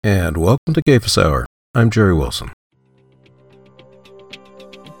and welcome to Cephas Hour. I'm Jerry Wilson.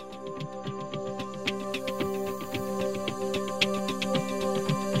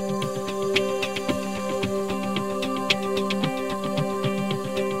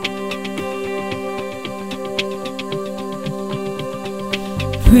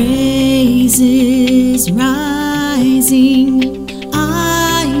 Praises rising,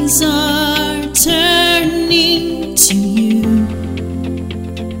 eyes are turning to you.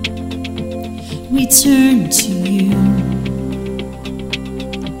 We turn to you.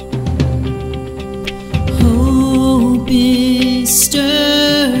 Hope is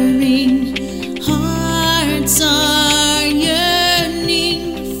stirring, hearts are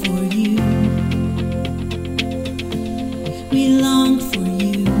yearning for you. We long for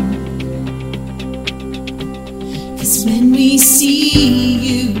you. 'Cause when we see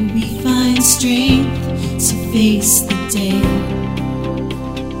you, we find strength to face the day.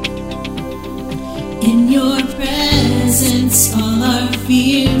 In your presence, all our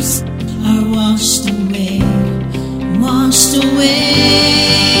fears are washed away, washed away.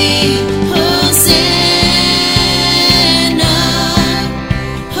 Hosanna,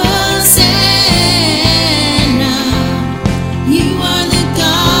 Hosanna, you are the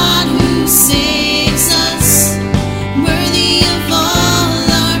God who saves us, worthy of all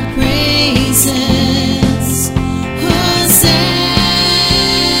our praises. Hosanna,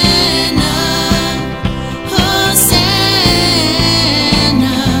 Hosanna,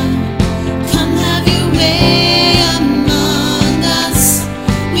 come have your way among us.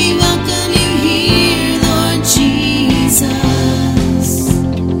 We welcome you here, Lord Jesus.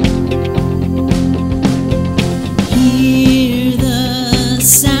 Hear the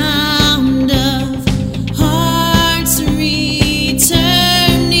sound of hearts returning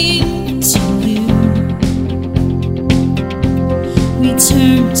to you. We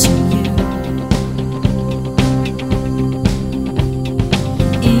turn to you.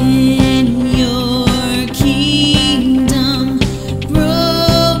 In your kingdom,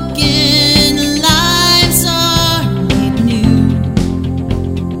 broken lives are made new.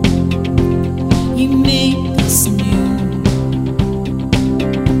 You make us new.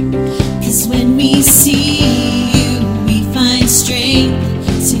 'Cause when we see you, we find strength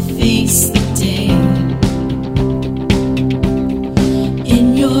to face the day. In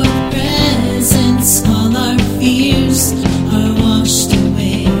your presence, all our fears are washed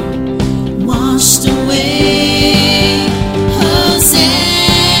away, washed away. Hosanna,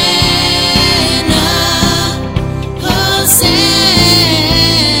 Hosanna,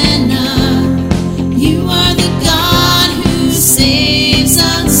 you are the God who saves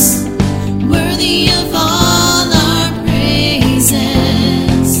us, worthy of all our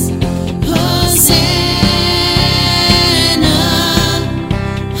praises. Hosanna,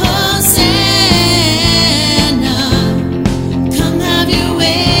 Hosanna, come have your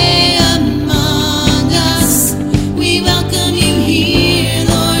way among us. We welcome you here,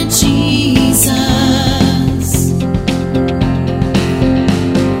 Lord Jesus.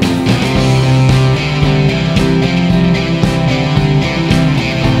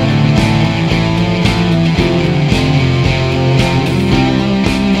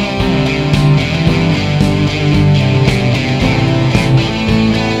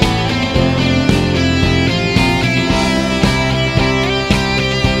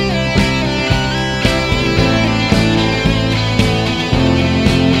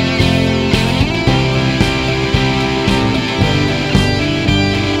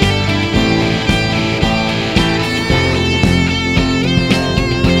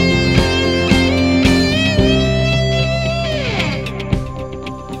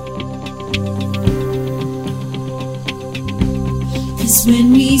 Cause when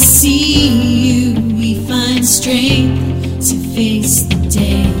we see you, we find strength to face the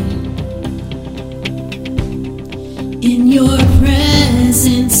day. In your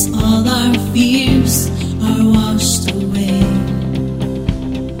presence, all our fears are washed away.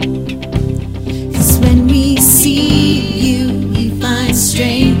 'Cause when we see you, we find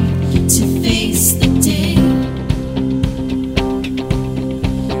strength to face the day.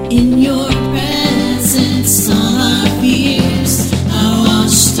 In your presence, all our fears are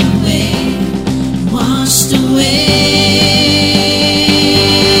washed away, washed away.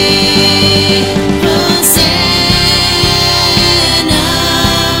 Hosanna,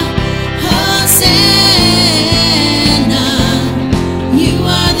 Hosanna.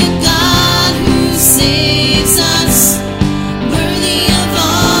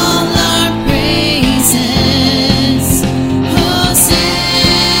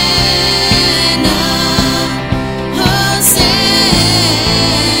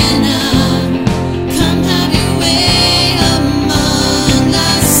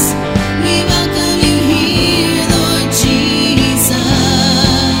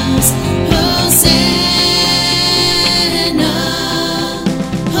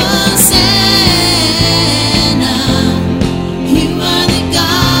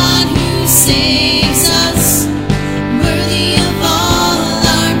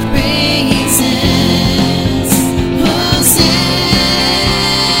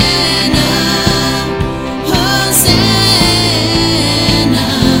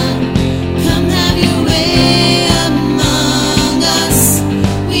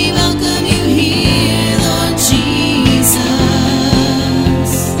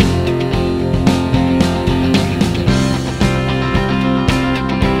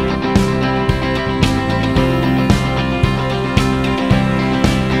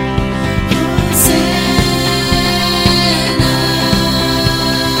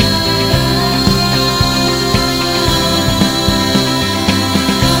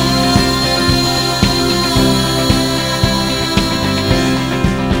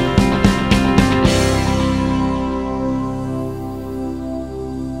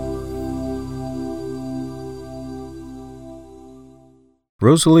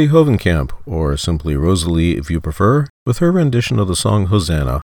 Rosalie Hovenkamp, or simply Rosalie if you prefer, with her rendition of the song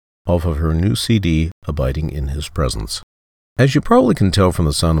Hosanna off of her new CD, Abiding in His Presence. As you probably can tell from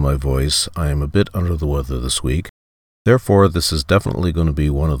the sound of my voice, I am a bit under the weather this week. Therefore, this is definitely going to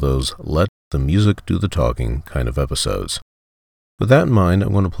be one of those let the music do the talking kind of episodes. With that in mind,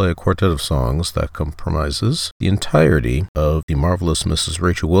 I'm going to play a quartet of songs that comprises the entirety of the marvelous Mrs.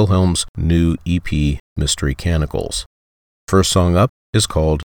 Rachel Wilhelm's new EP, Mystery Canticles. First song up is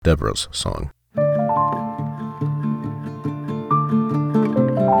called Deborah's Song.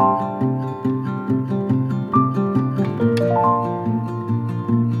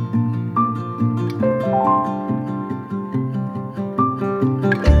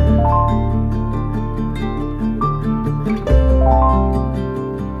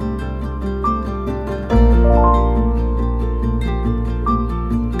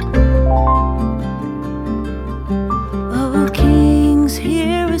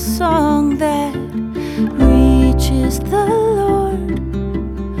 Song that reaches the Lord,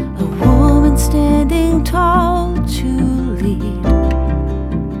 a woman standing tall to lead.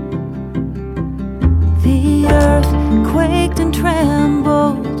 The earth quaked and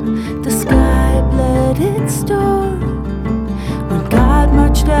trembled, the sky bled its door, when God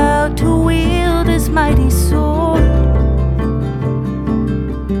marched out to wield his mighty sword.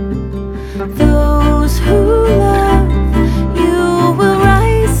 Those who love you will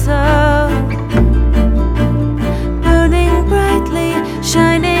rise up, burning brightly,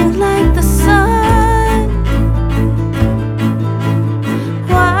 shining like the sun,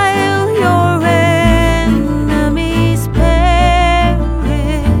 while your enemies perish,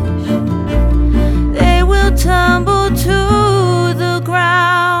 they will tumble to the ground.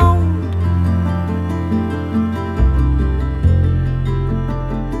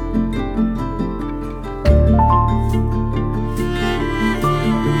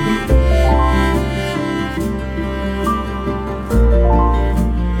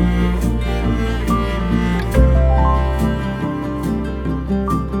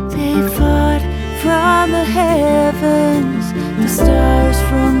 From the heavens, the stars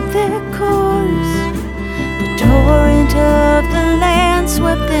from their course, the torrent of the land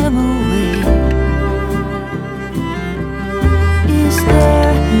swept them away. Is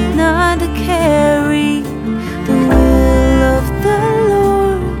there none to carry the will of the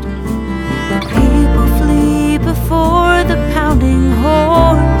Lord? The people flee before the pounding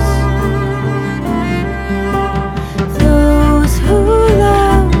horse. Those who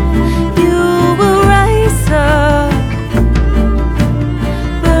love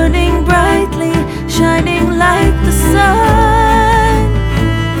burning brightly, shining like the sun,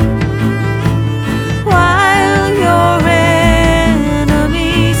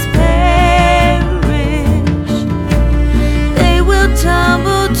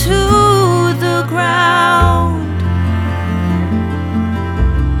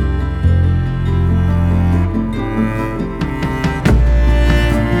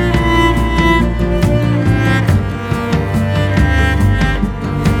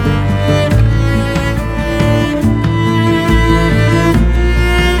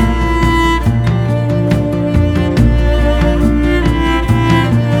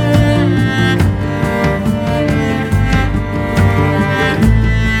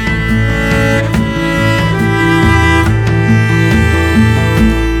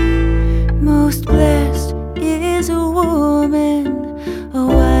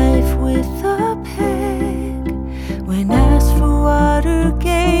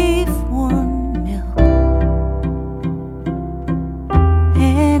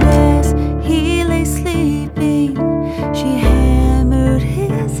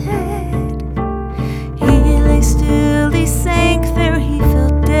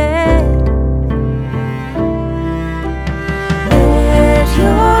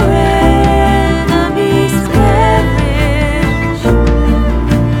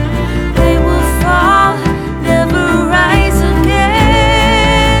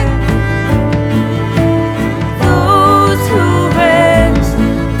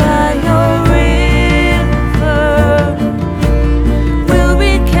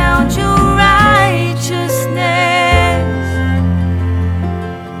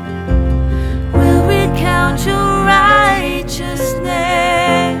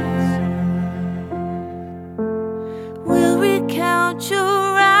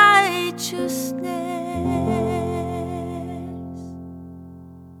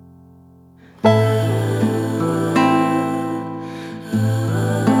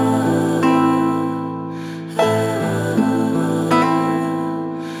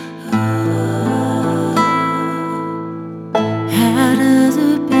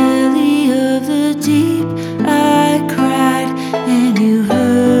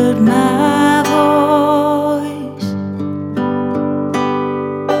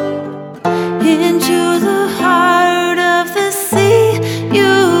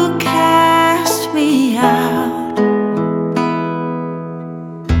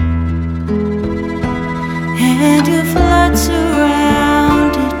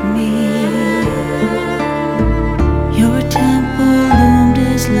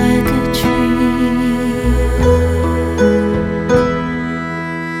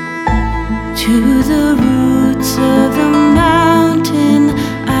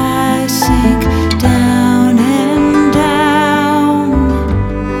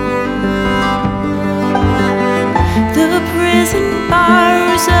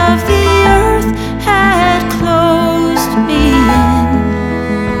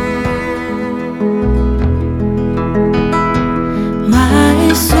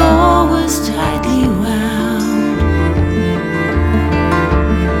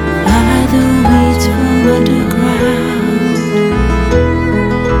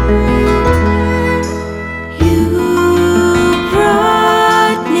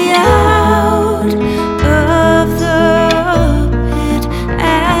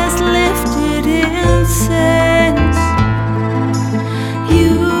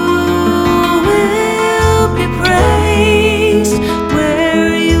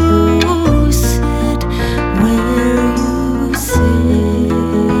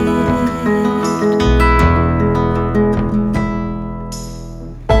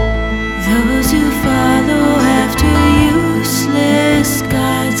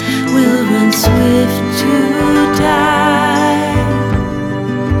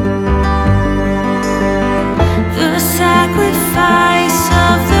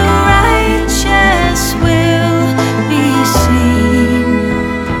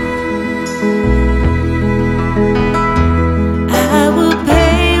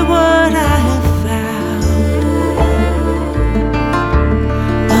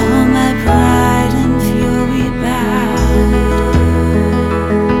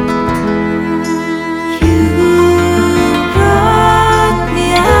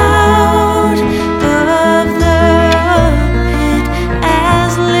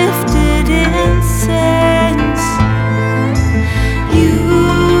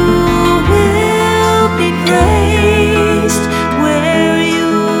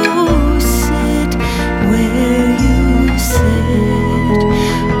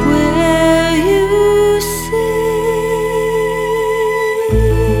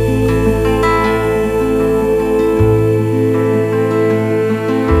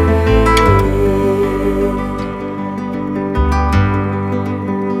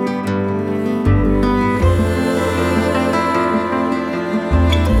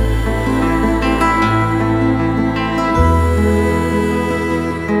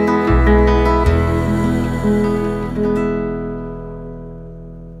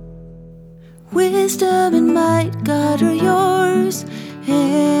 Wisdom and might, God, are yours,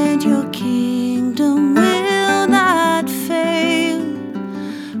 and your kingdom will not fail.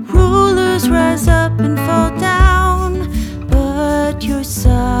 Rulers rise up and fall down, but your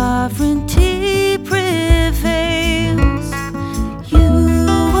sovereignty prevails. You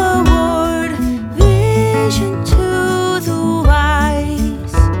award vision to the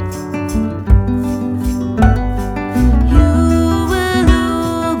wise. You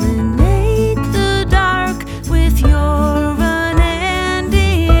illuminate the dark with your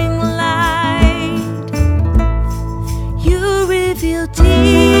unending light. You reveal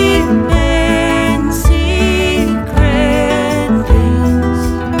deep and secret things.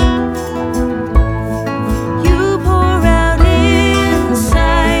 You pour out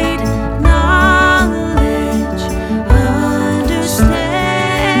insight, knowledge, understanding.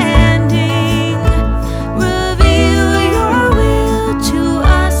 Reveal your will to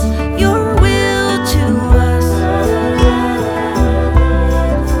us, your will to us.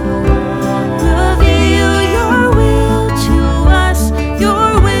 Reveal your will to us, your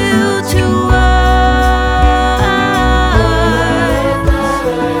will to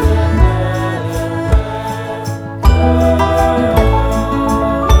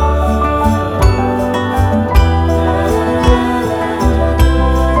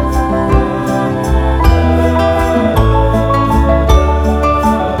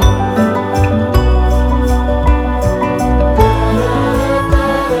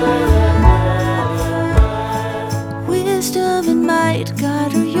Wisdom and might,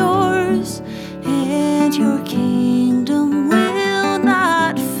 God, are yours, and your kingdom will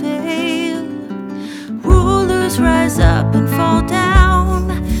not fail. Rulers rise up and fall down,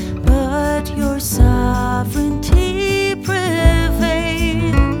 but your sovereignty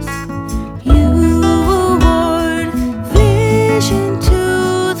prevails. You award vision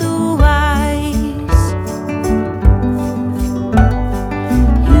to the wise.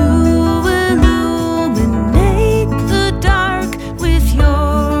 You illuminate the dark with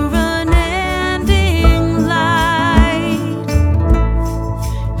your unending light.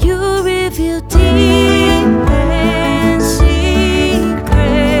 You reveal deep and secret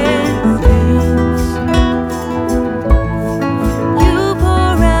things. You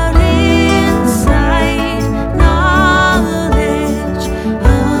pour out insight, knowledge,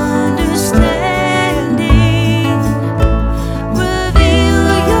 understanding. Reveal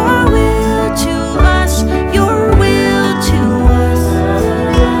your will to us, your will to us.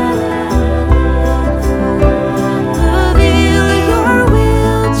 Reveal your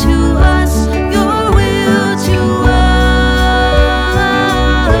will to us, your will to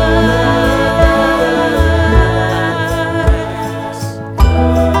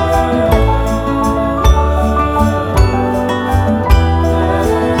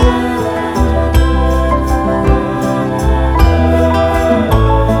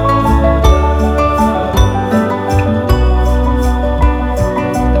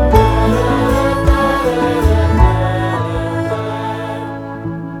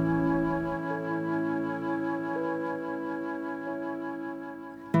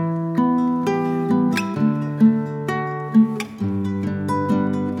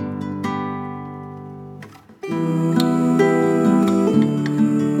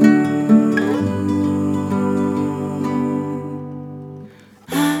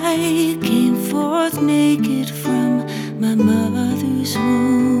I came forth naked from my mother's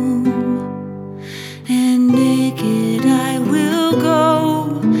womb, and naked I will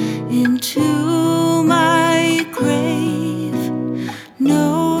go into my grave.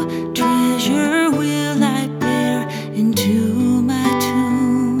 No treasure will I bear into my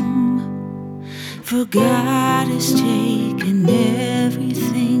tomb, for God has taken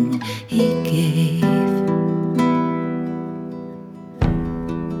everything He gave.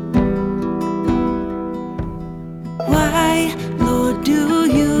 Why, Lord, do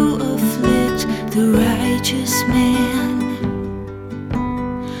you afflict the righteous man?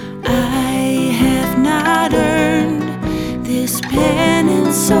 I have not earned this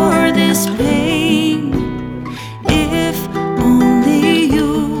penance or this pain. If only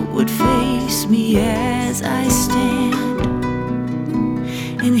you would face me as I stand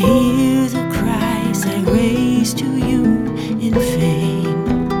and hear the cries I raise to you in vain.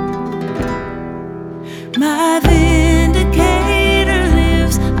 My vindicator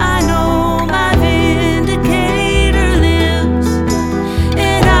lives, I know my vindicator lives,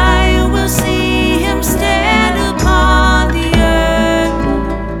 and I will see him stand upon the earth.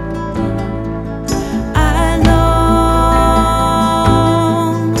 I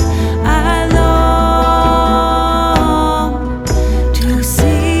long to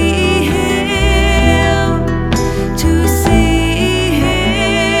see him.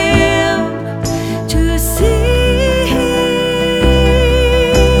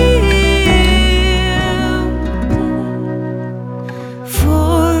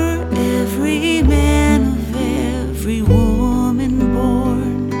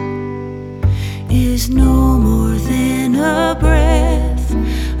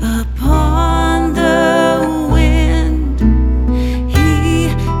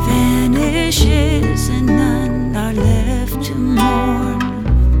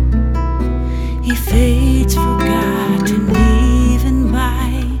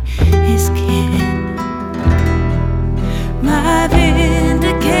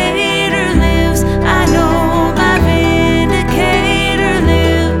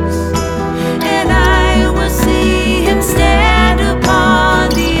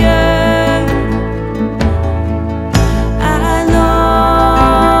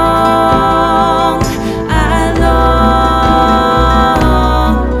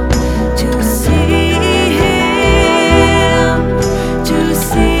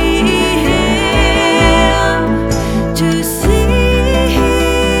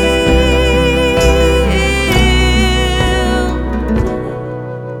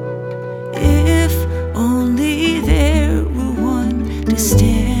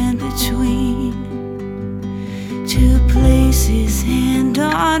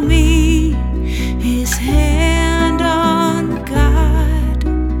 on me, his hand on God,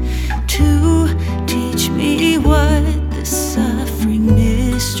 to teach me what the suffering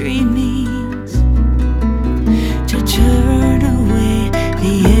mystery means, to turn away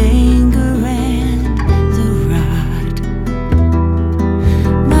the anger and the rod.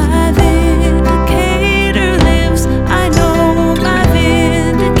 My vindicator lives, I know my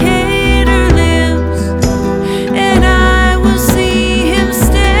vindicator lives, and I will see him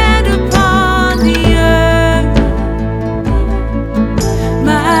stand upon the earth.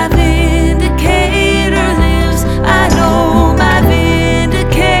 My vindicator lives, I know my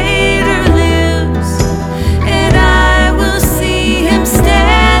vindicator lives, and I will see him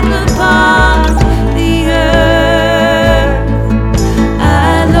stand upon the earth.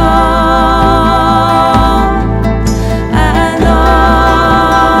 I long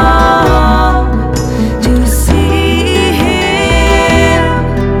to see him,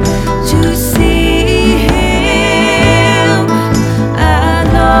 to see him. I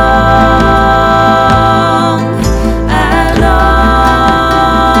long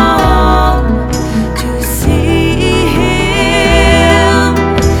to see him,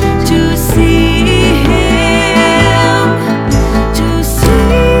 to see him, to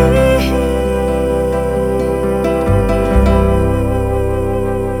see him.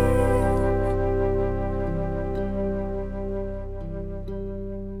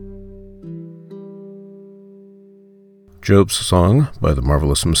 Job's Song by the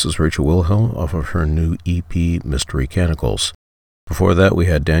marvelous Mrs. Rachel Wilhelm off of her new EP, Mystery Canicles. Before that, we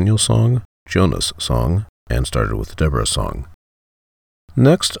had Daniel's Song, Jonah's Song, and started with Deborah's Song.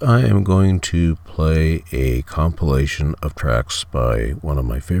 Next, I am going to play a compilation of tracks by one of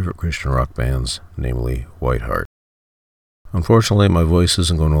my favorite Christian rock bands, namely Whiteheart. Unfortunately, my voice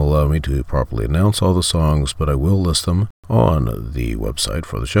isn't going to allow me to properly announce all the songs, but I will list them on the website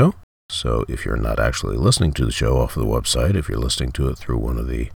for the show. So if you're not actually listening to the show off of the website, if you're listening to it through one of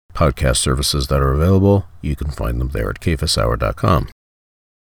the podcast services that are available, you can find them there at kfshour.com.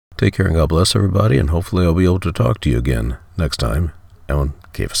 Take care and God bless everybody, and hopefully I'll be able to talk to you again next time on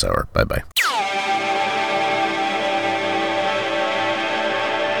KFS Hour. Bye-bye.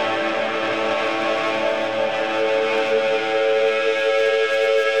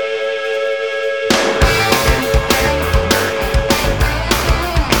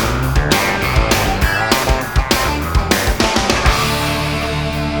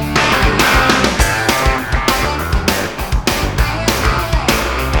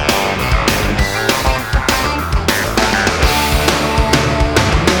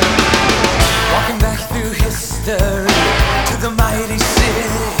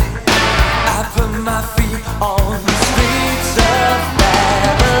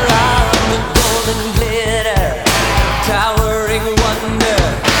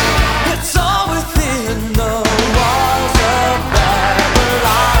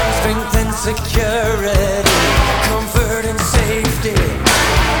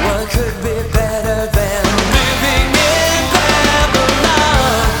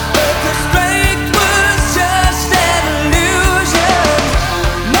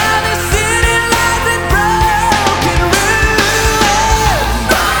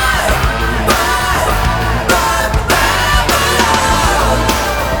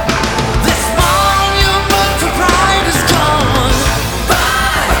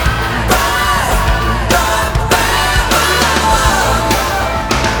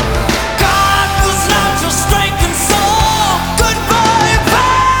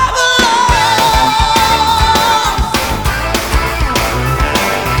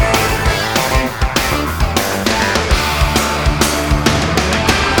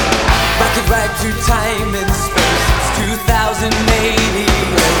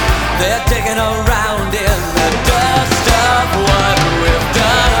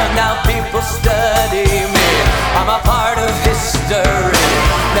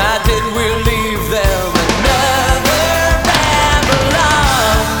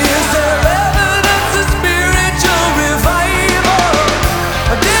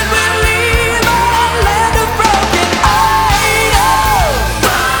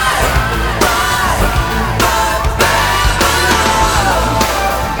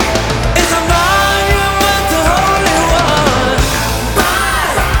 It's a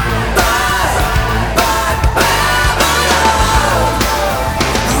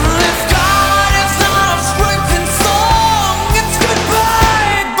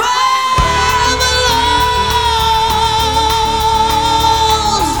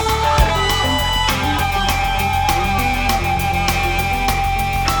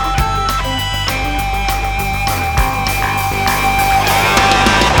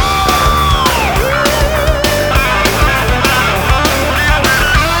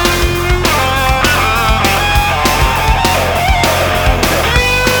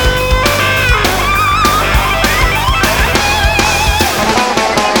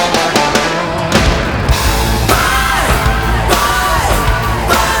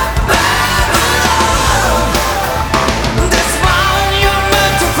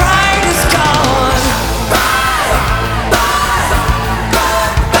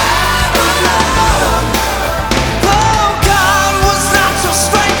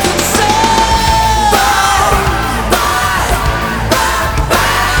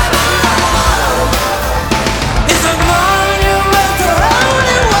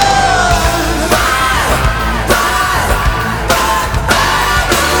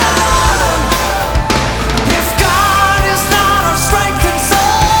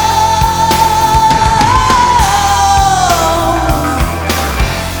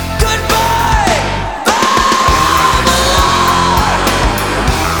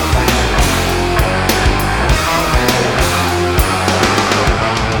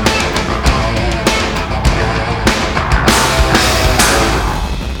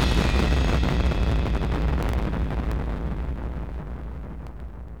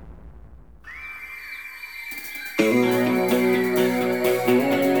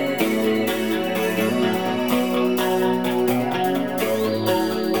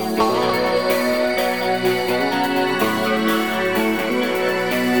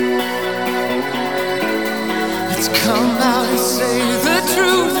Come out and say the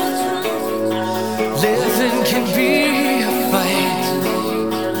truth. Living can be a fight.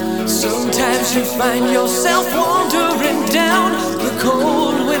 Sometimes you find yourself wandering down the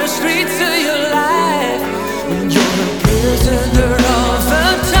cold winter streets of your life. When you're a prisoner of the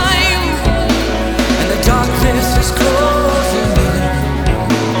time and the darkness is closing in.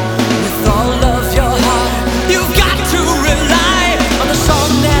 With all of your heart, you've got to rely on the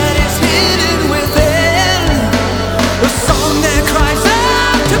song that is hidden within, the song that cries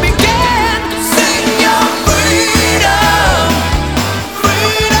out to begin. Sing your freedom,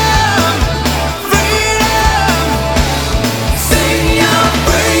 freedom, freedom. Sing your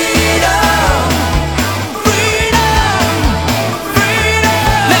freedom, freedom,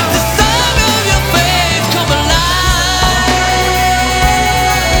 freedom. Let the song of your faith come alive.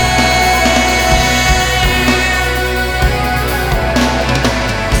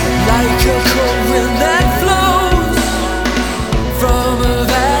 Like a cold wind that flows from a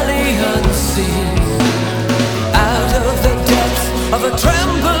valley unseen, out of the depths of a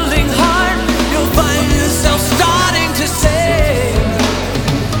trembling heart, you'll find yourself starting to sing.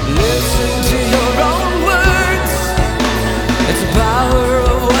 Listen to your own words. It's the power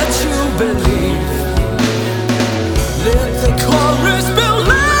of what you believe. Let the chorus build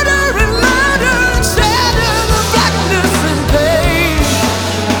louder and louder and shatter the blackness and pain.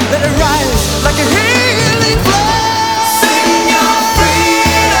 Let it rise like a healing flow. Sing your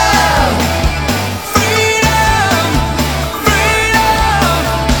freedom, freedom, freedom.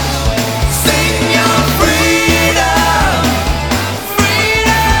 Sing your freedom.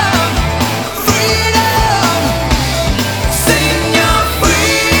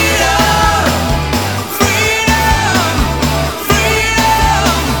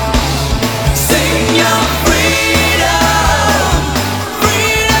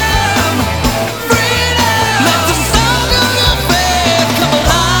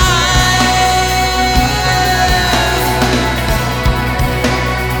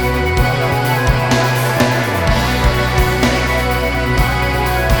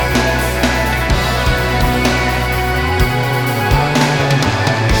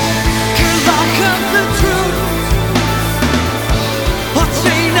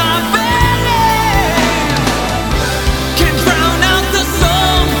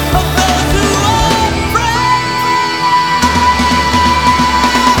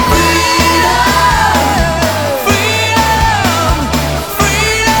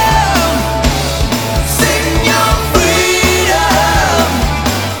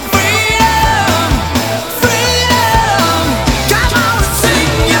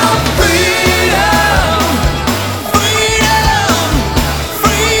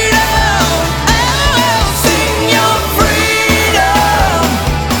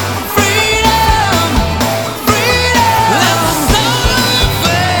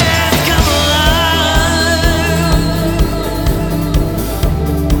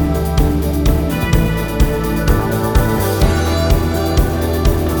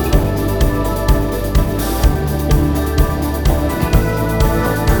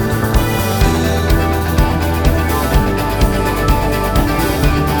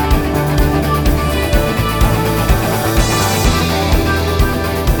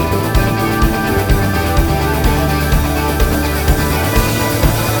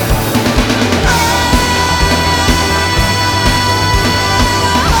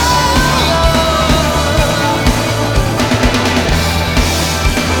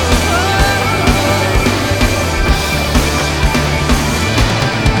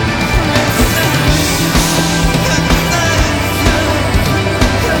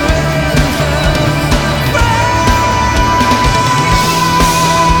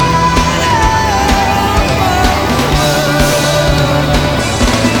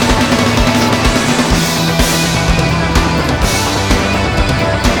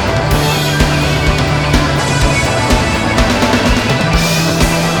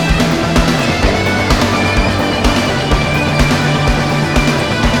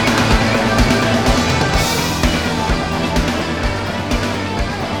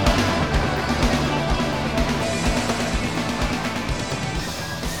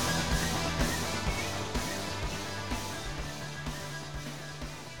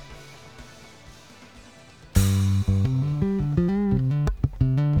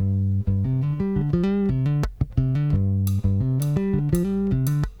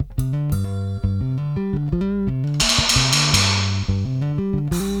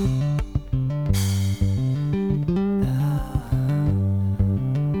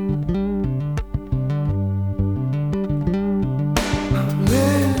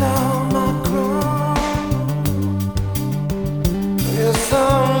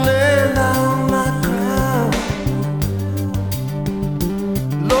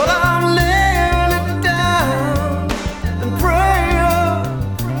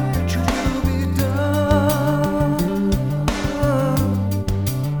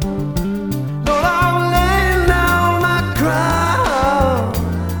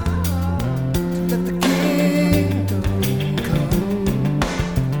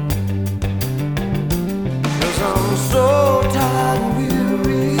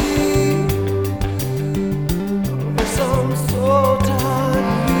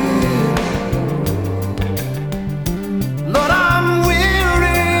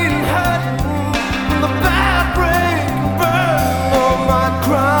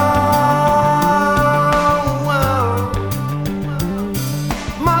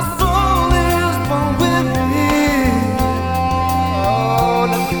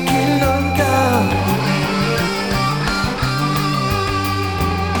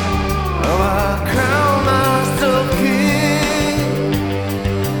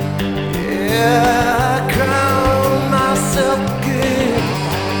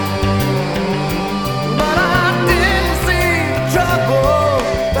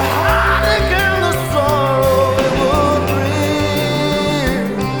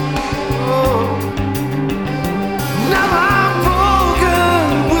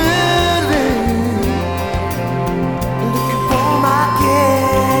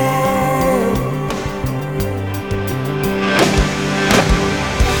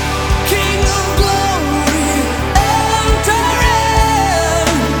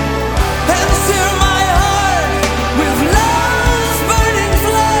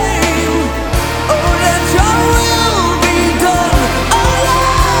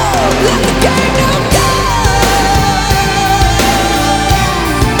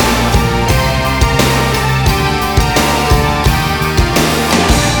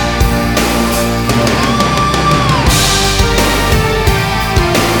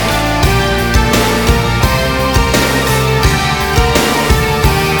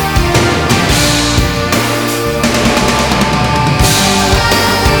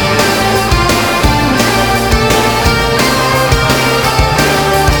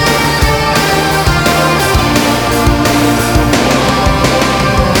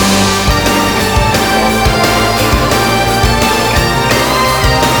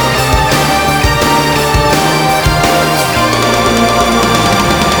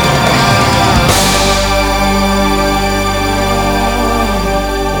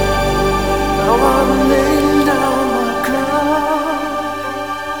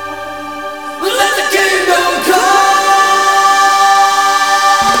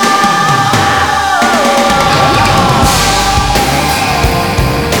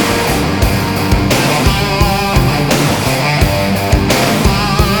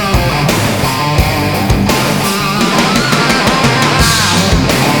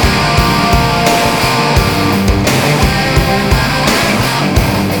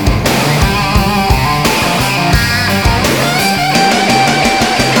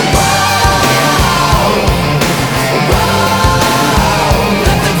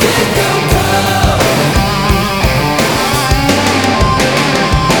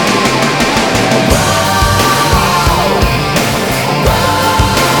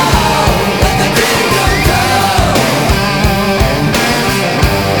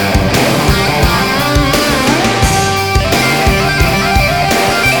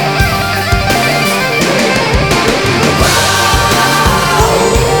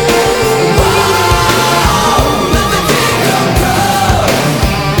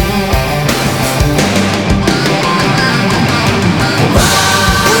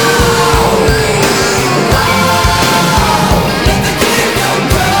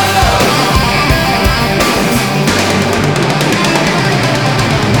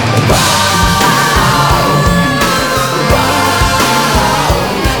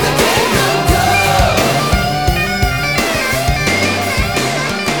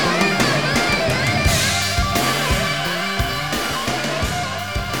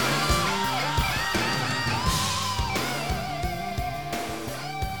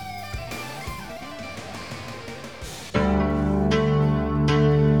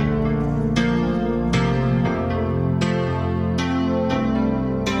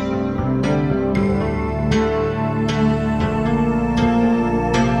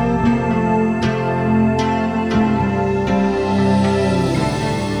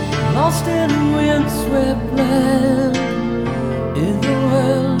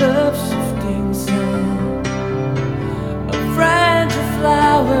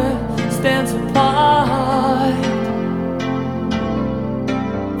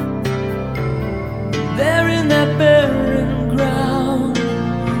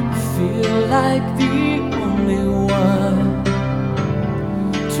 like the only one,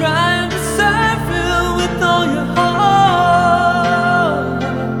 trying to serve you with all your heart.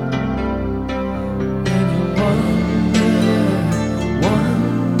 And you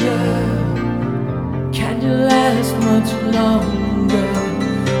wonder, can you last much longer?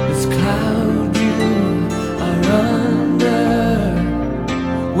 This cloud you are under,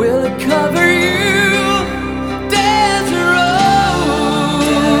 will it cover you?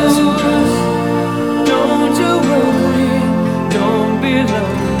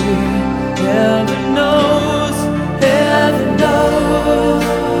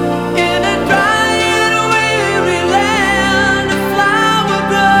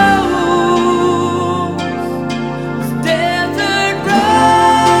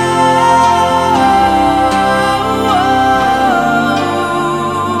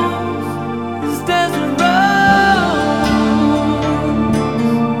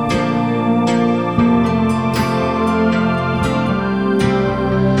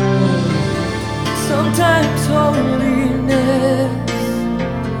 Sometimes holiness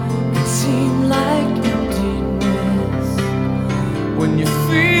can seem like emptiness when you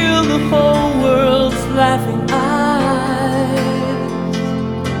feel the whole world's laughing eyes.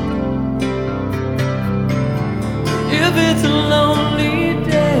 If it's a lonely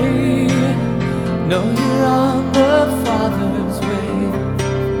day, know you're on the Father's way.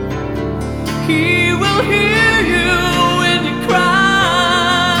 He will hear you when you cry.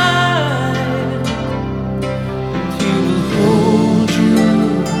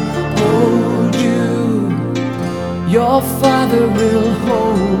 Your Father will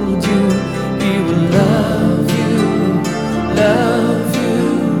hold you. He will love you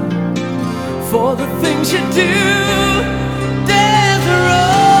for the things you do. There's a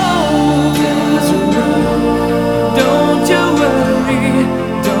road, don't you worry,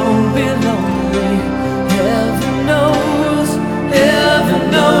 don't be lonely. Heaven knows,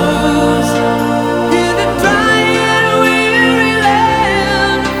 heaven knows. In a dry and weary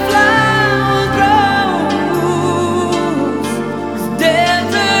land, the flowers grow.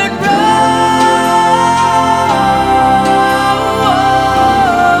 Desert rose,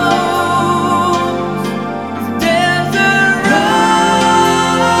 desert rose,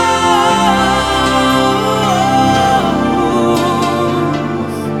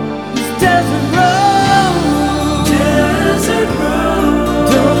 desert rose, desert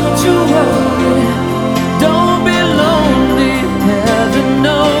rose. Don't you worry, don't be lonely. Heaven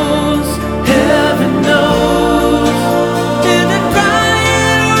knows, heaven knows. In a dry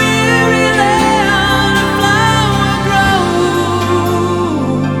and weary land, a flower grows.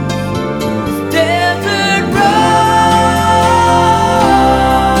 Desert rose,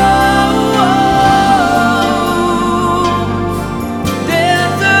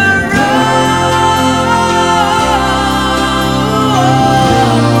 desert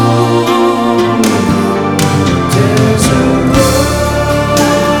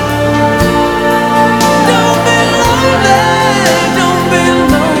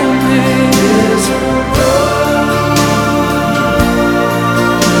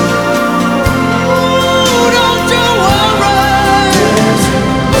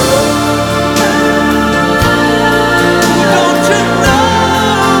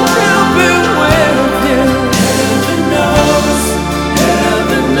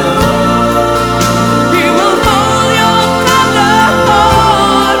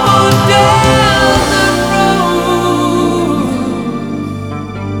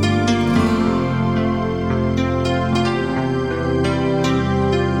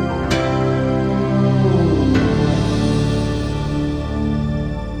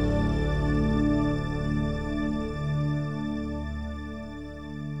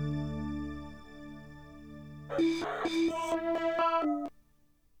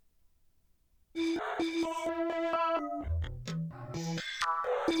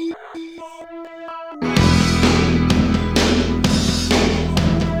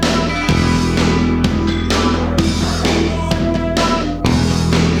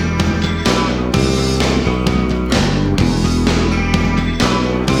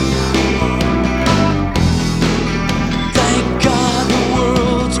Thank God the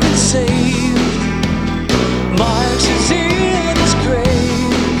world's been saved. Marx is in his grave.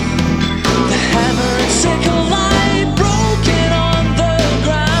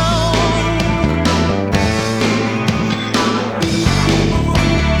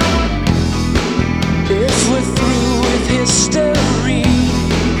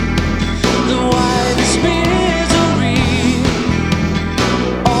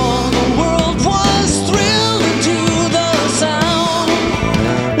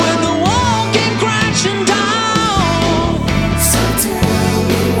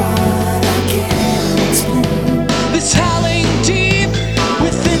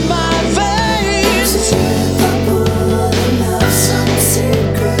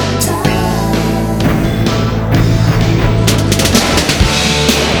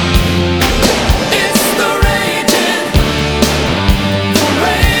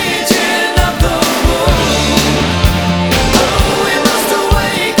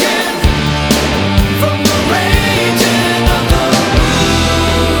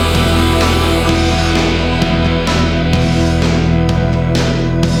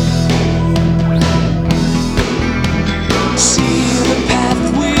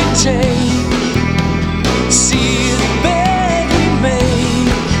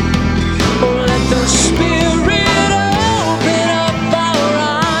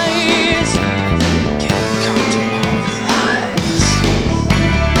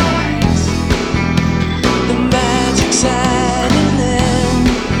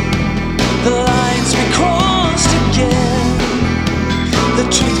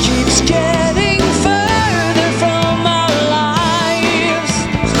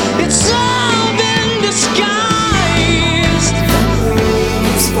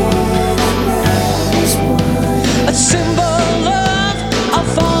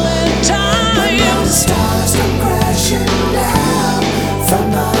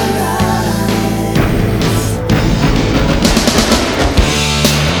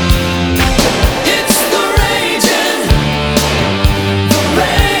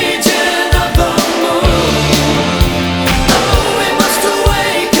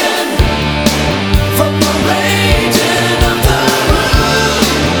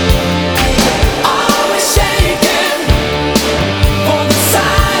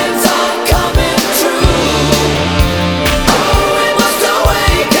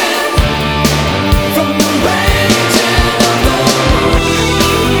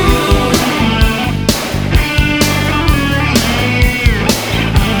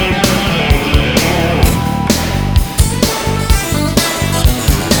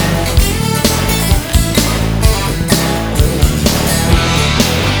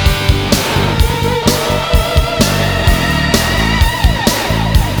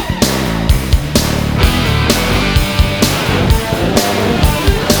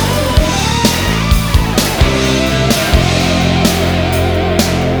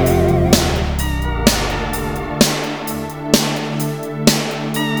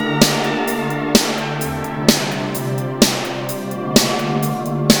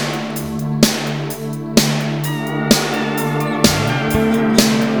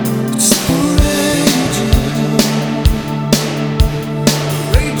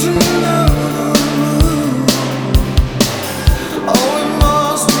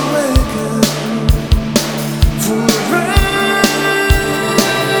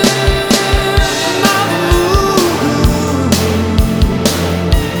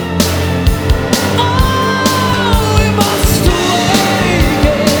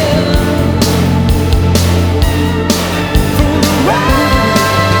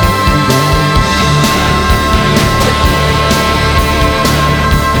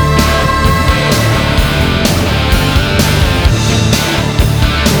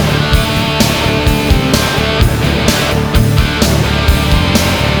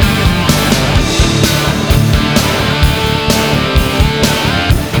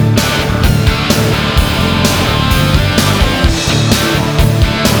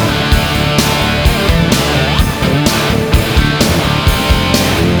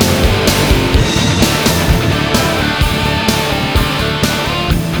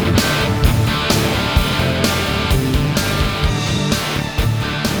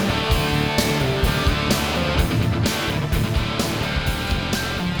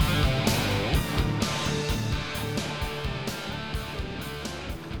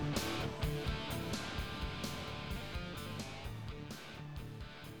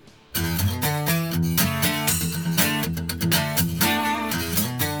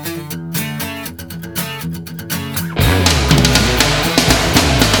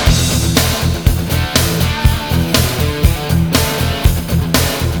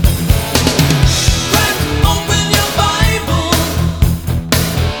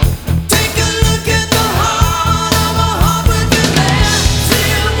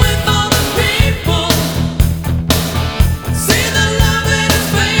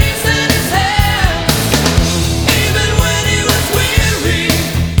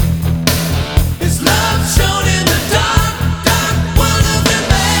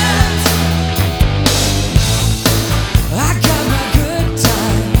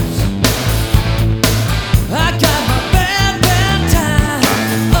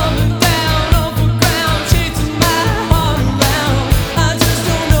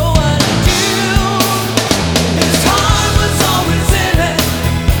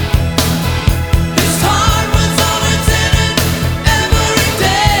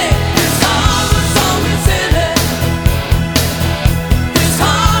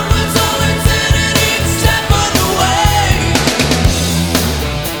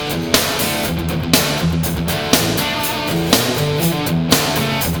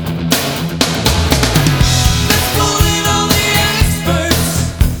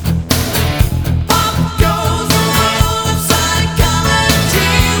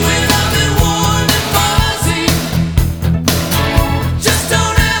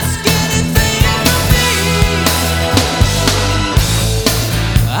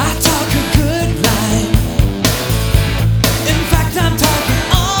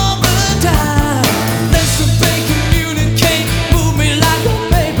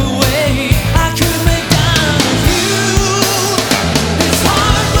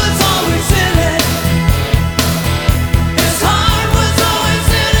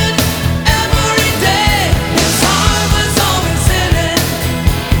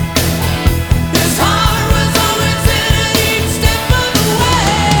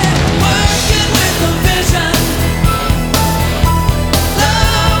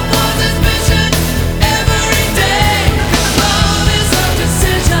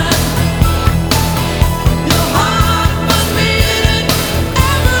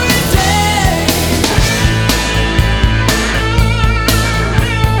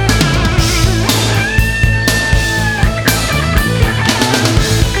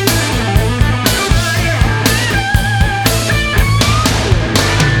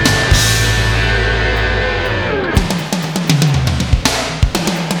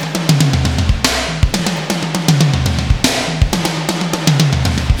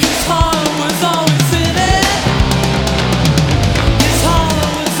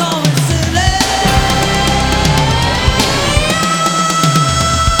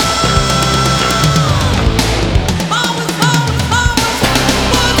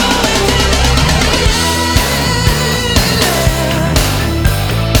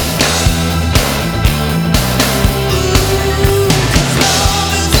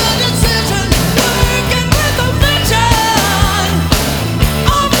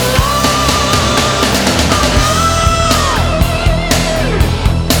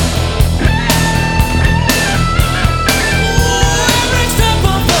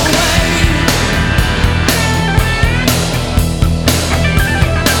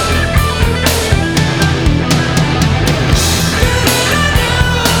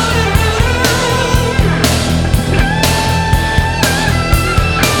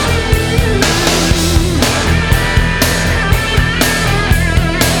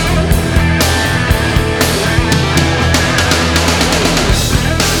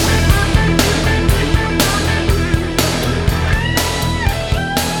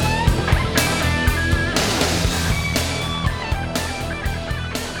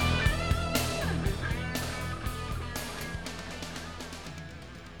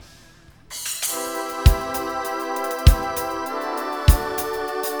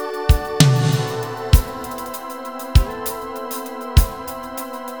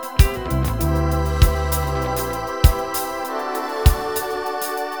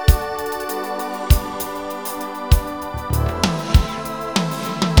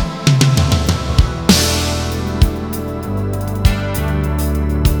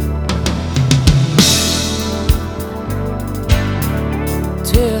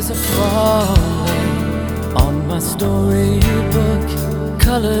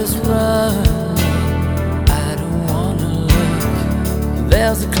 colors run. I don't wanna look.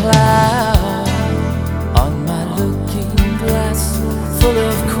 There's a cloud on my looking glass, full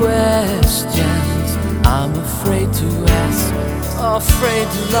of questions I'm afraid to ask, afraid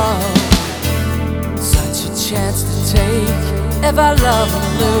to love. Such a chance to take if I love and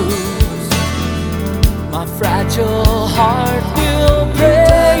lose. My fragile heart will break.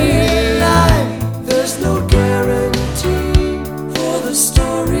 There's no guarantee for the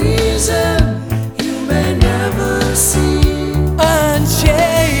stories and you may never see.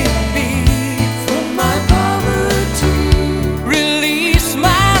 Unchain me from my poverty, release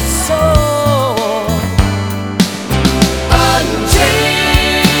my soul.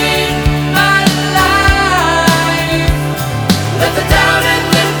 Unchain my life. Let the doubt and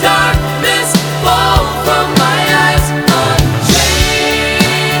the darkness fall from my eyes.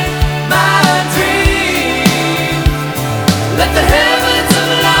 Unchain my dream. Let the heavens of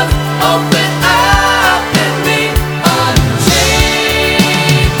love open up in me.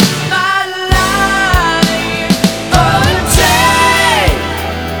 Unchain my life. Unchain.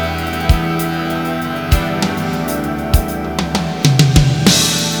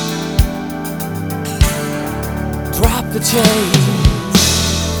 Drop the chains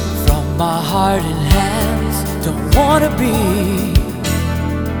from my heart and hands. Don't wanna be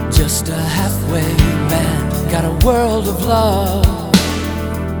just a halfway man. Got a world of love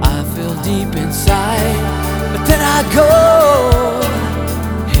I feel deep inside, but then I go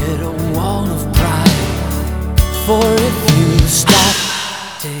hit a wall of pride. For if you stop,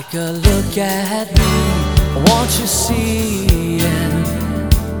 take a look at me, want you seeing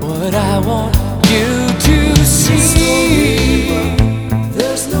what I want you to see.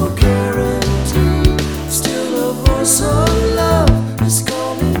 there's no guarantee. Still a voice of love is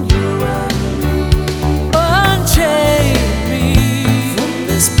calling you and me Unchain me from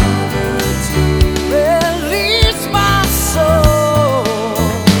this poverty. release my soul.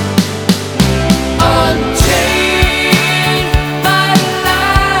 Unchain my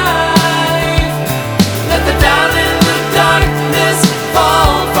life. Let the doubt and the darkness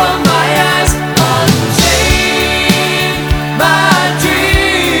fall from my eyes. Unchain my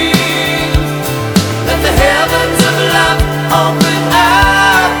dream. Let the heavens of love open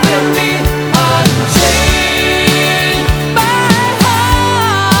up in me. Unchain my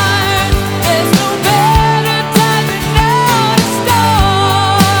heart. There's no better time than now to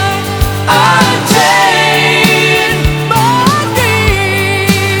start. Unchain my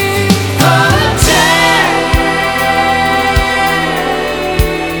dream. Unchain.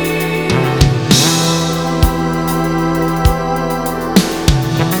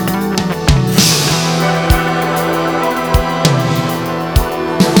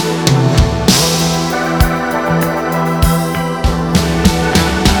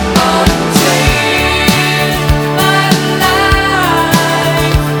 Unchain my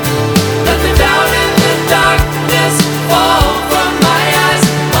life. Let the doubt and the darkness fall from my eyes.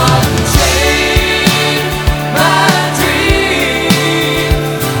 Unchain my dream.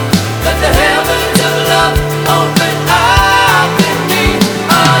 Let the heavens of love open up in me.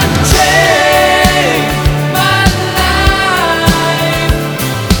 Unchain my life.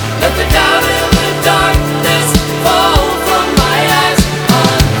 Let the doubt and the darkness fall from my eyes.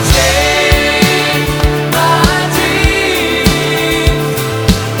 Unchain my dream.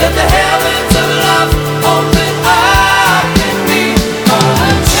 Let the heavens of love open up in me.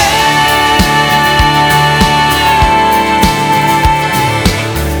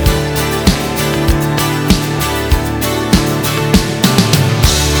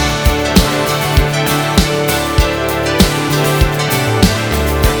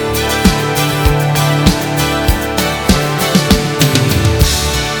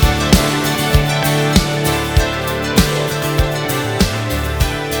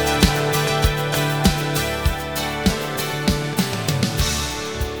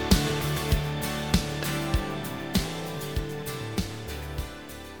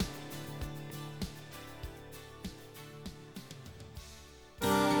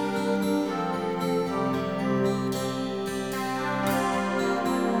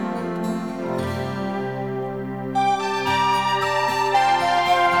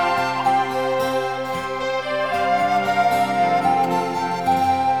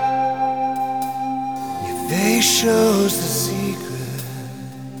 Your face shows the secret,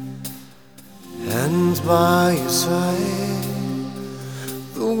 hands by your side.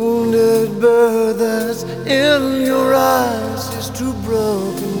 The wounded bird that's in your eyes is too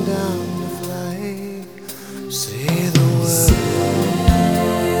broken down to fly. Say the word.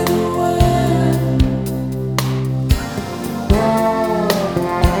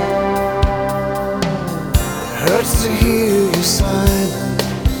 hurts to hear you silence,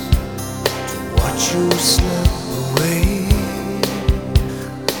 to watch you slip away.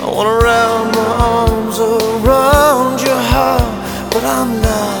 I wanna wrap my arms around your heart, but I'm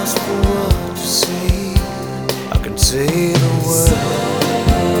lost for what to say. I can say the word.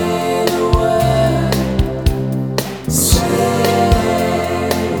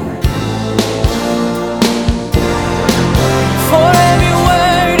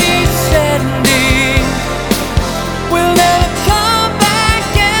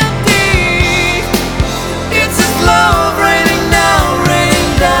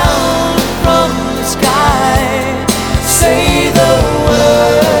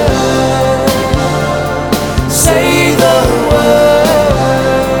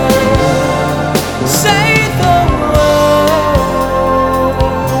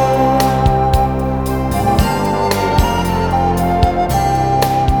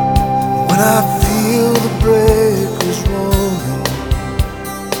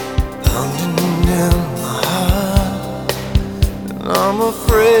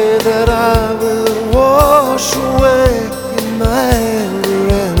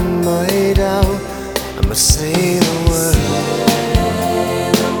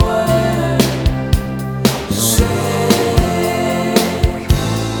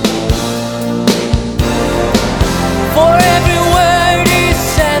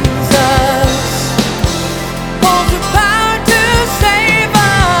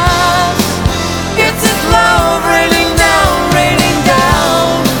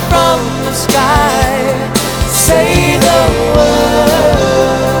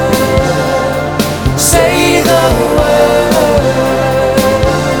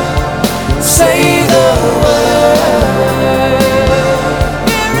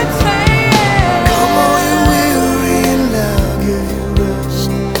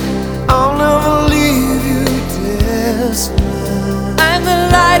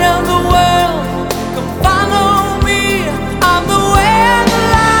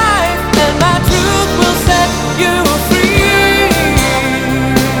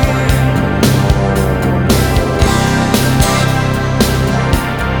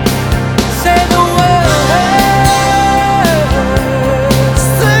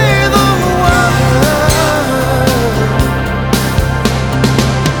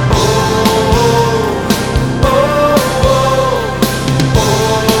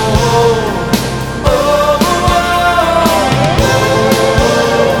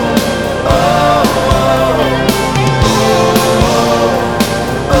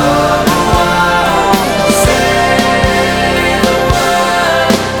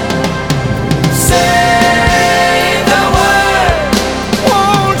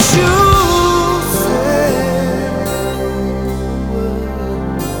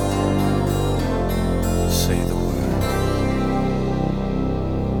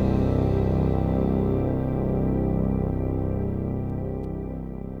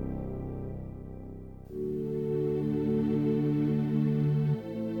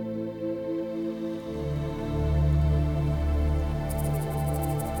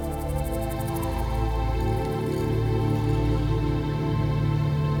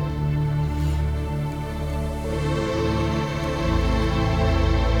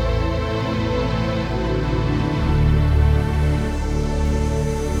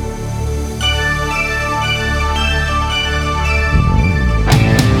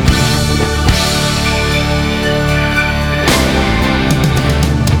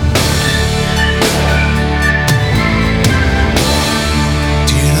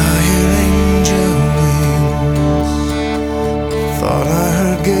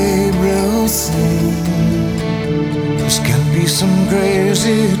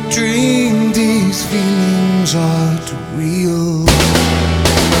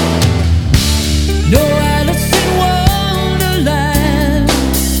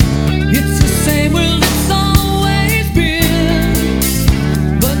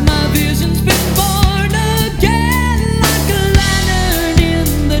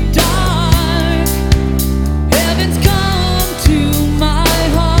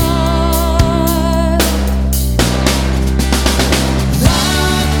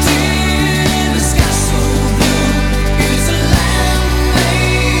 Locked in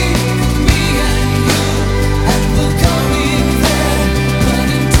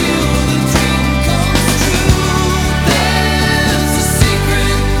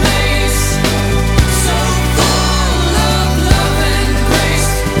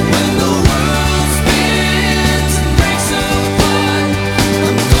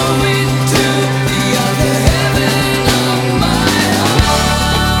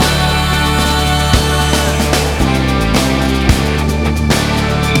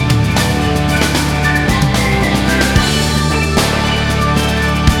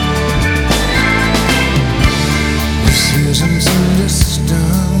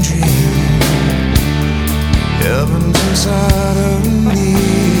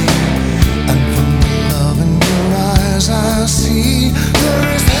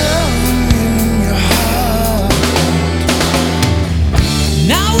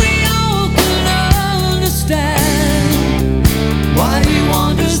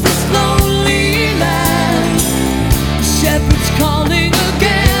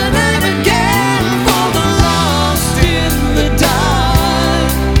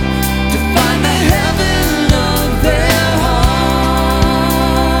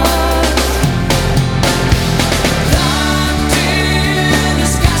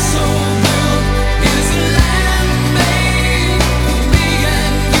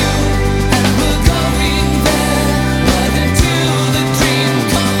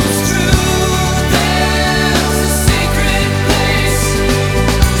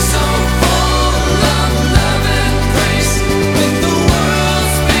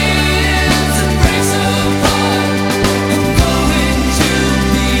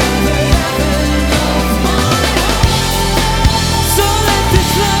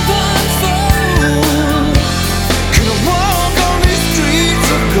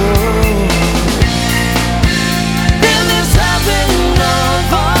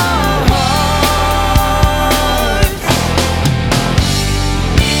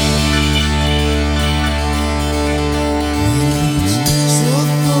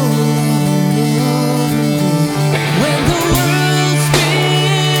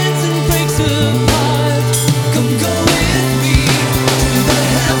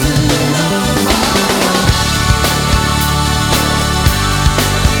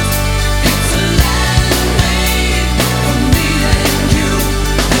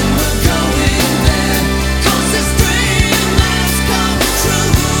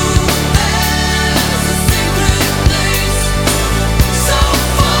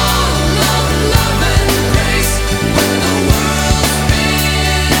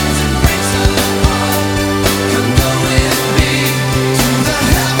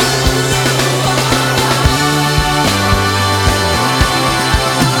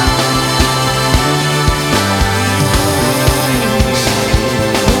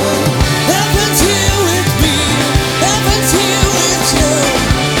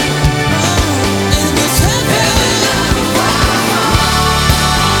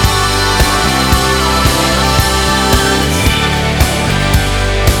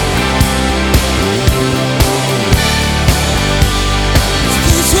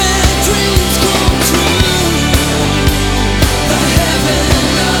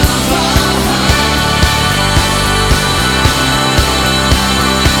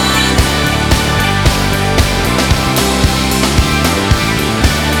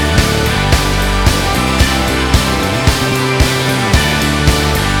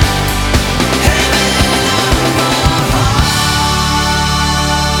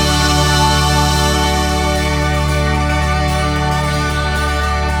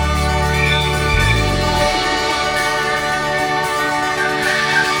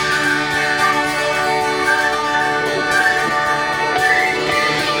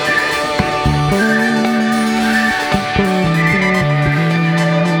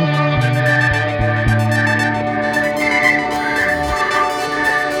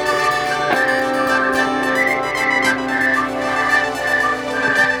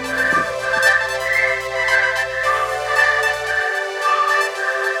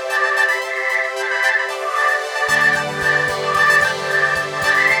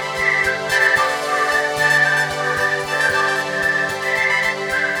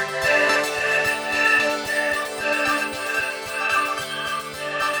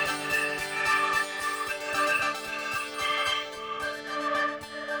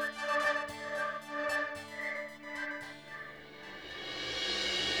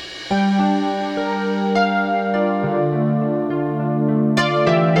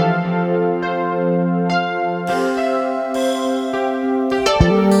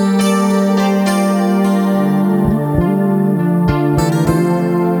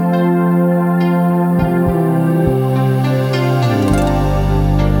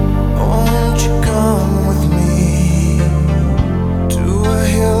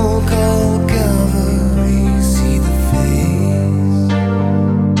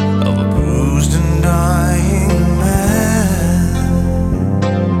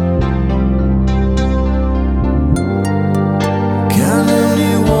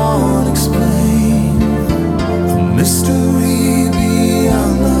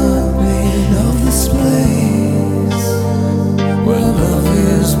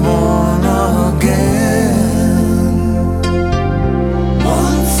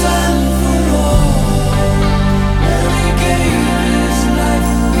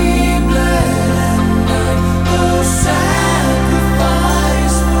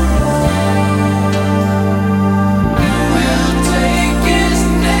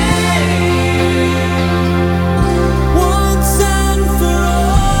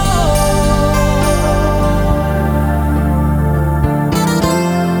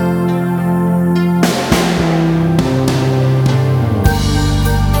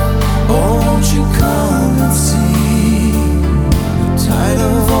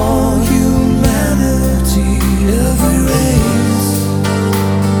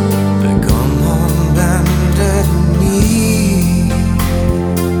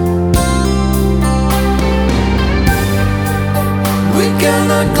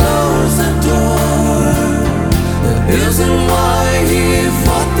not close the door. That isn't why he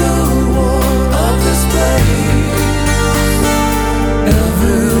fought the war of this place.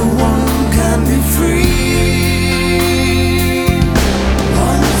 Everyone can be free.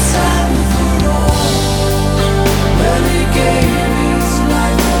 Once and for all. When he gave his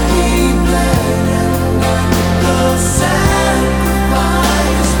life, he bled and died. The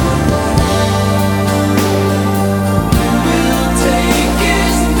sacrifice for all. We'll take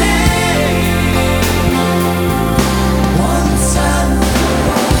his name once and for all.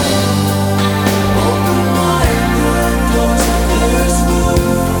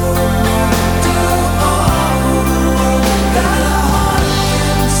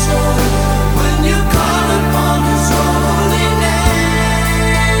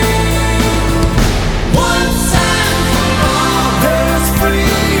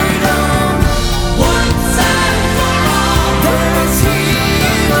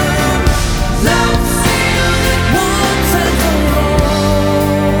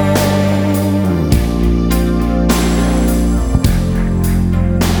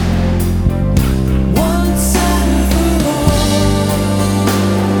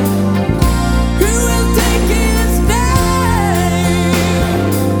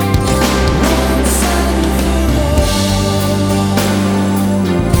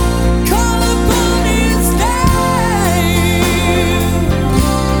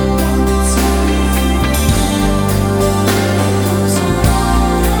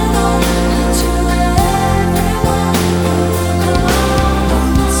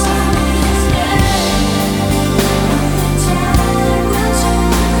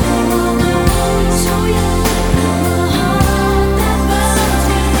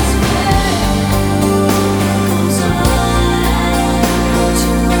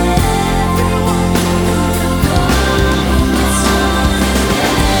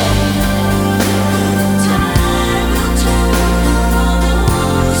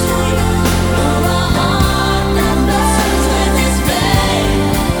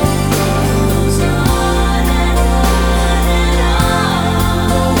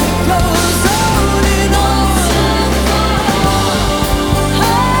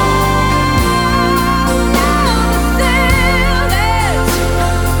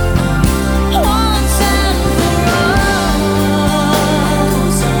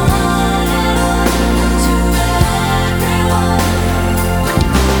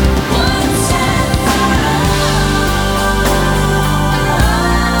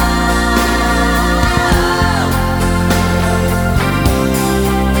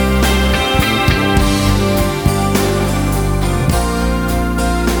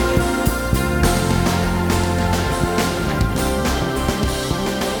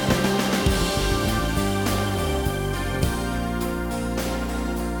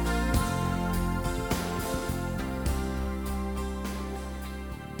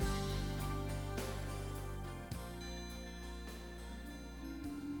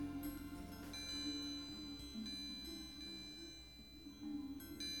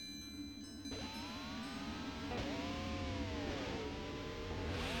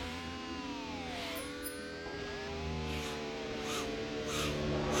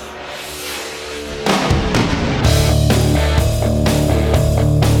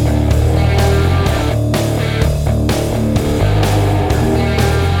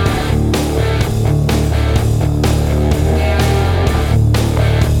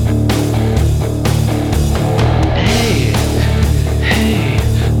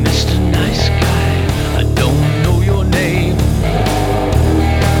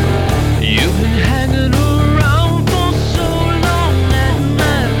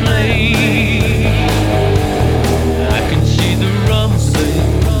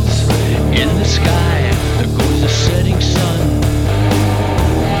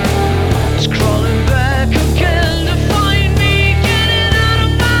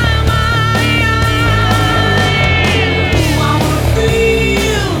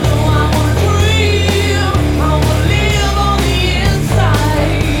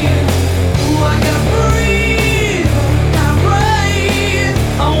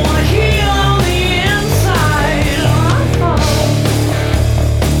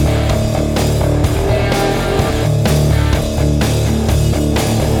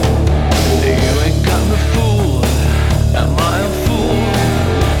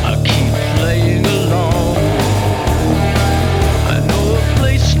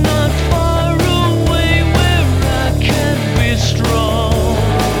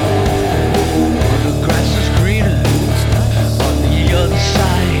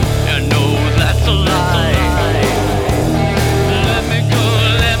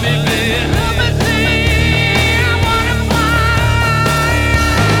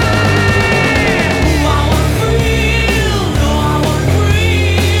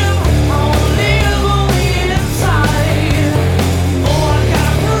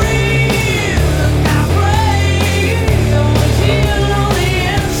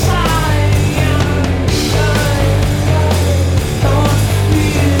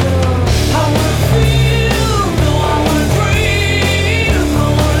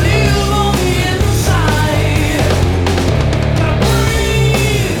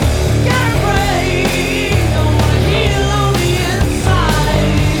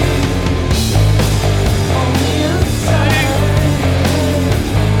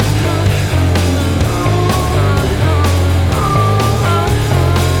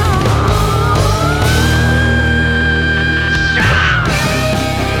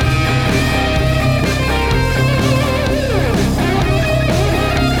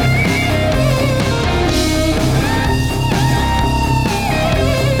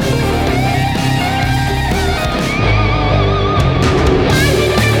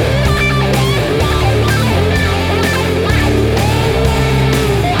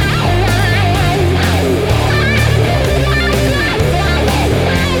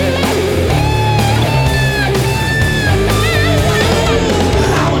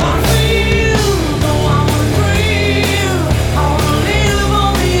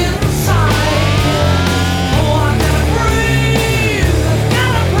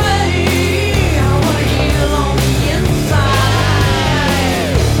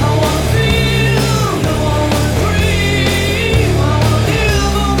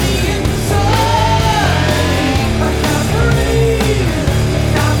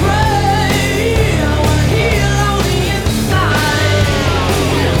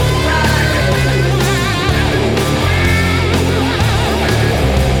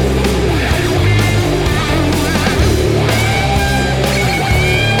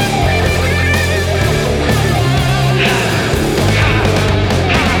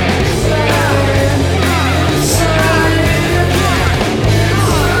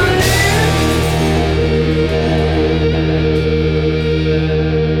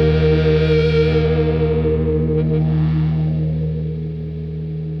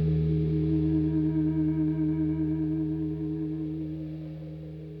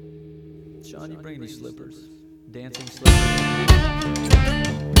 Sean, you bring these slippers. Dancing slippers.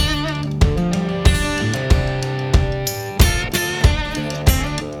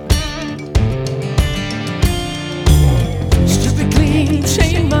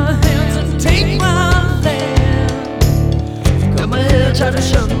 Chain my hands and take my land. Got my head, try to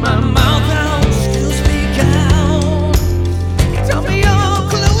shut my mouth out, still speak out. Tell me I'll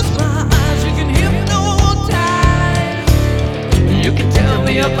close my eyes, you can hypnotize. You can tell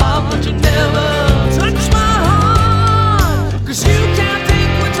me about, but you never touch my heart, 'cause you can't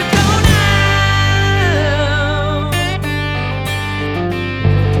take what you don't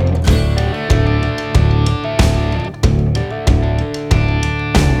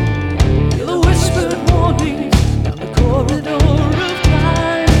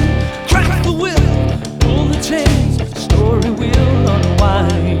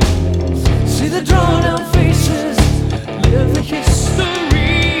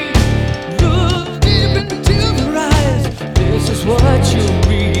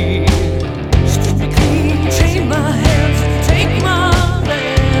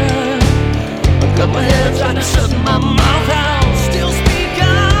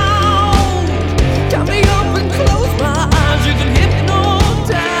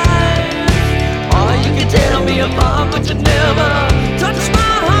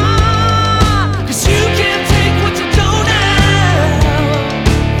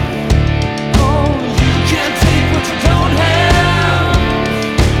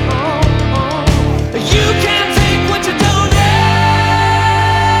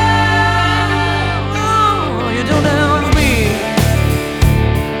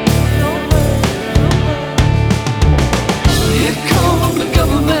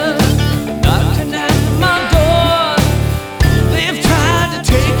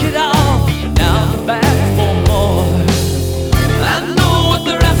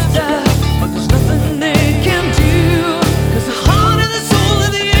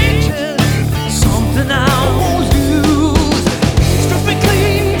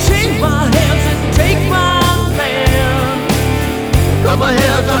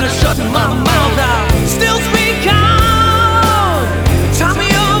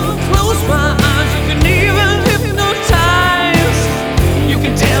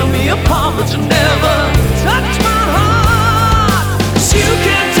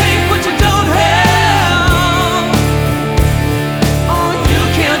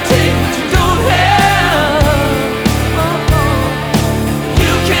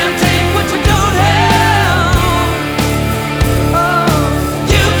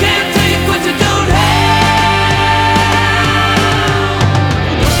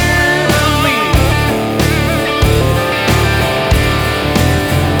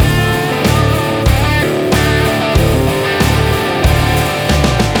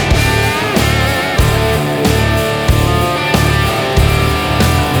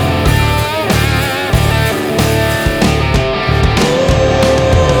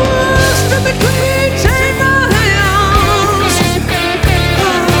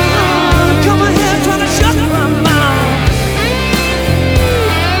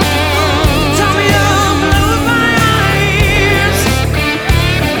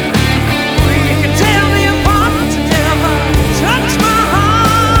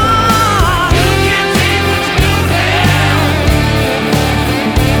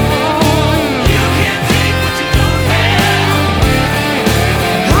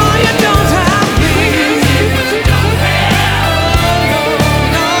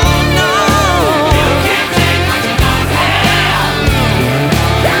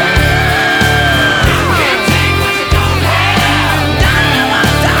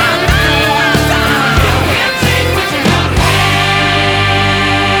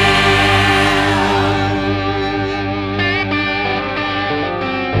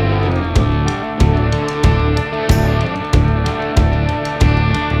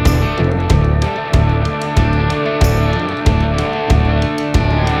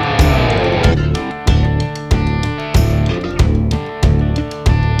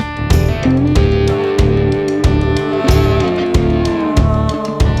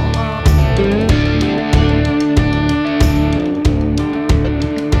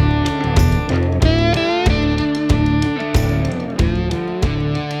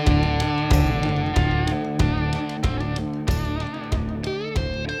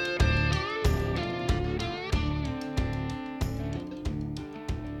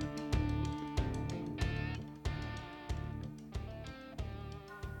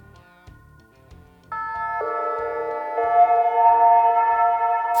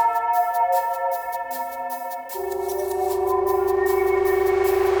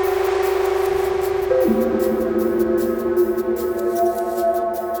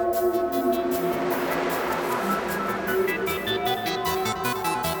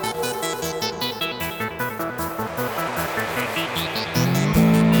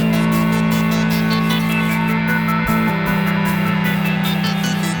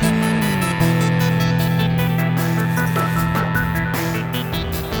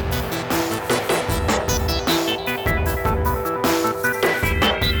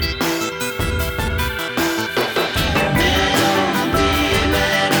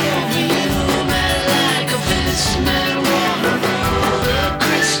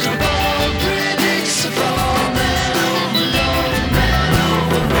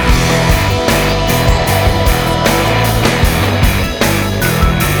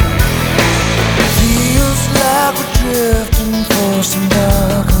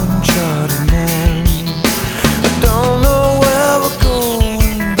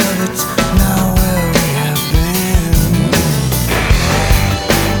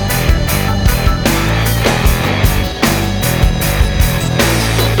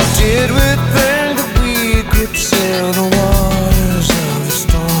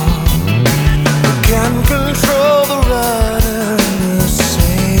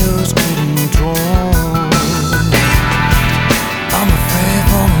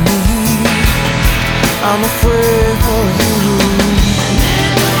I'm afraid for you.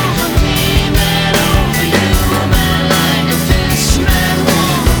 Man over me, man over you. Man like a fish, man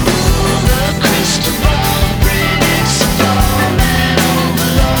wanna rule the crystal ball, predicts the fall. Man over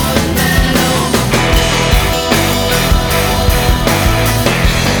Lord, man over.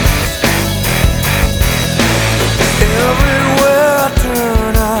 Everywhere I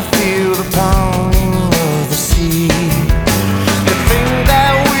turn, I feel the pounding of the sea. They think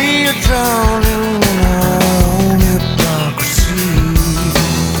that we are drowning in our own hypocrisy.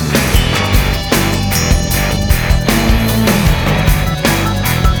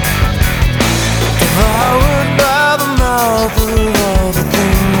 Devoured by the mouth of all the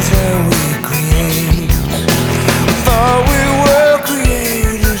things that we create. We thought we were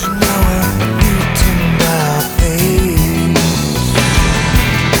creators, now we're eaten by our fate.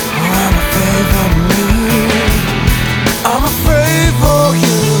 Oh, I'm afraid for me, I'm afraid for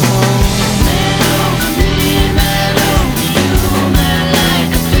you. Man over me, man over you. Man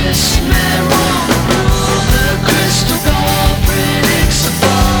like a fish, man wanna rule the crystal ball, predicts the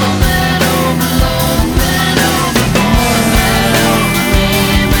fall. Man over Lord, man over born. Man over me,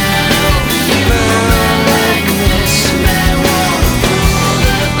 man over you. Man like a fish, man wanna rule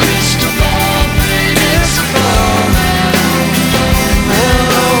the crystal ball, predicts the fall. Man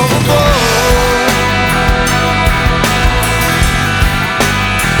over born.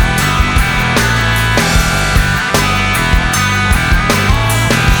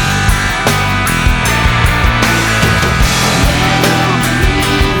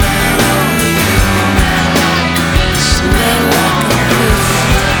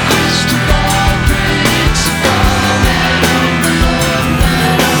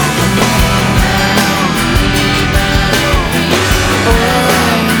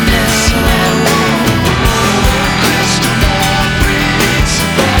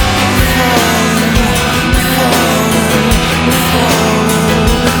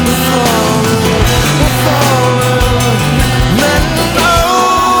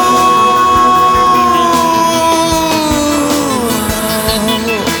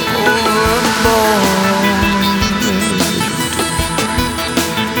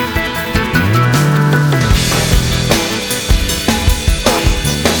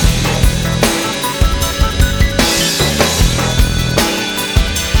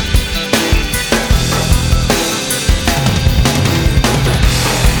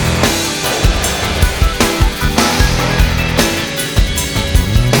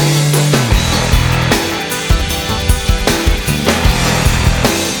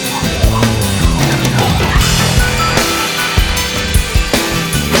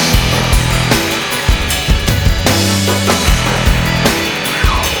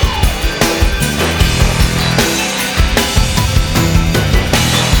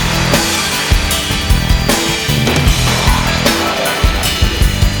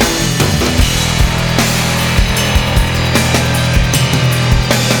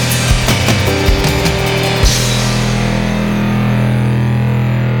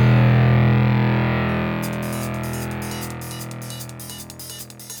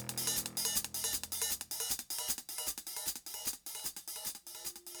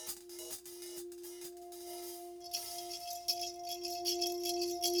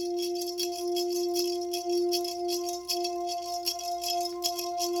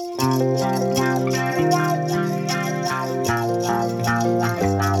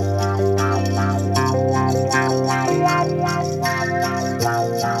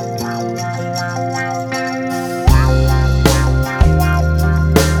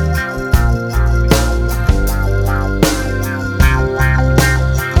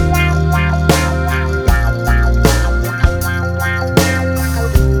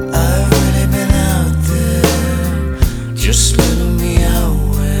 I've really been out there, just letting me out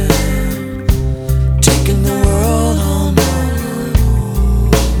when taking the world on board.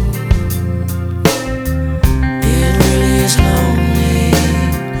 It really is lonely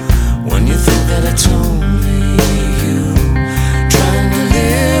when you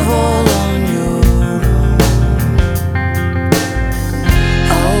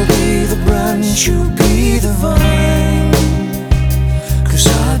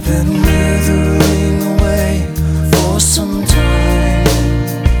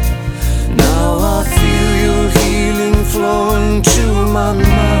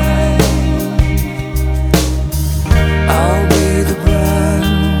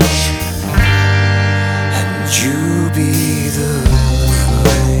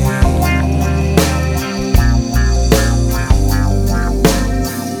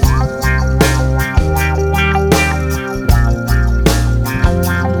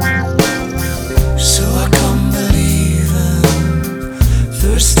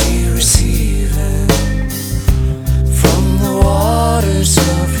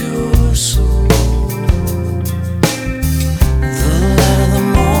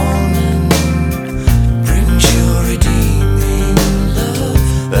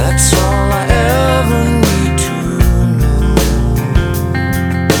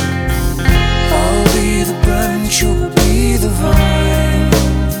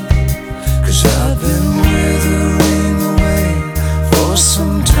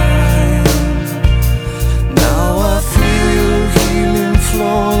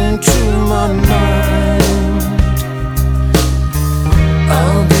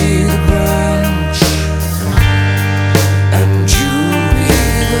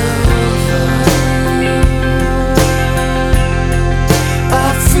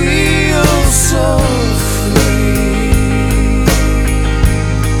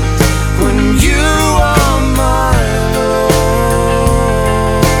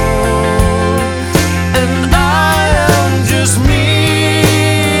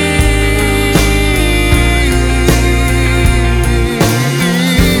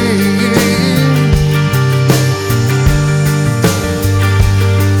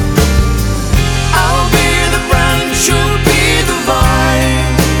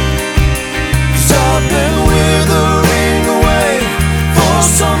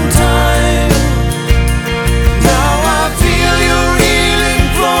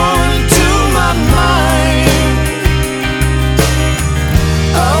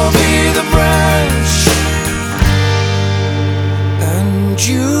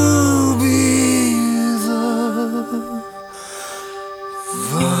you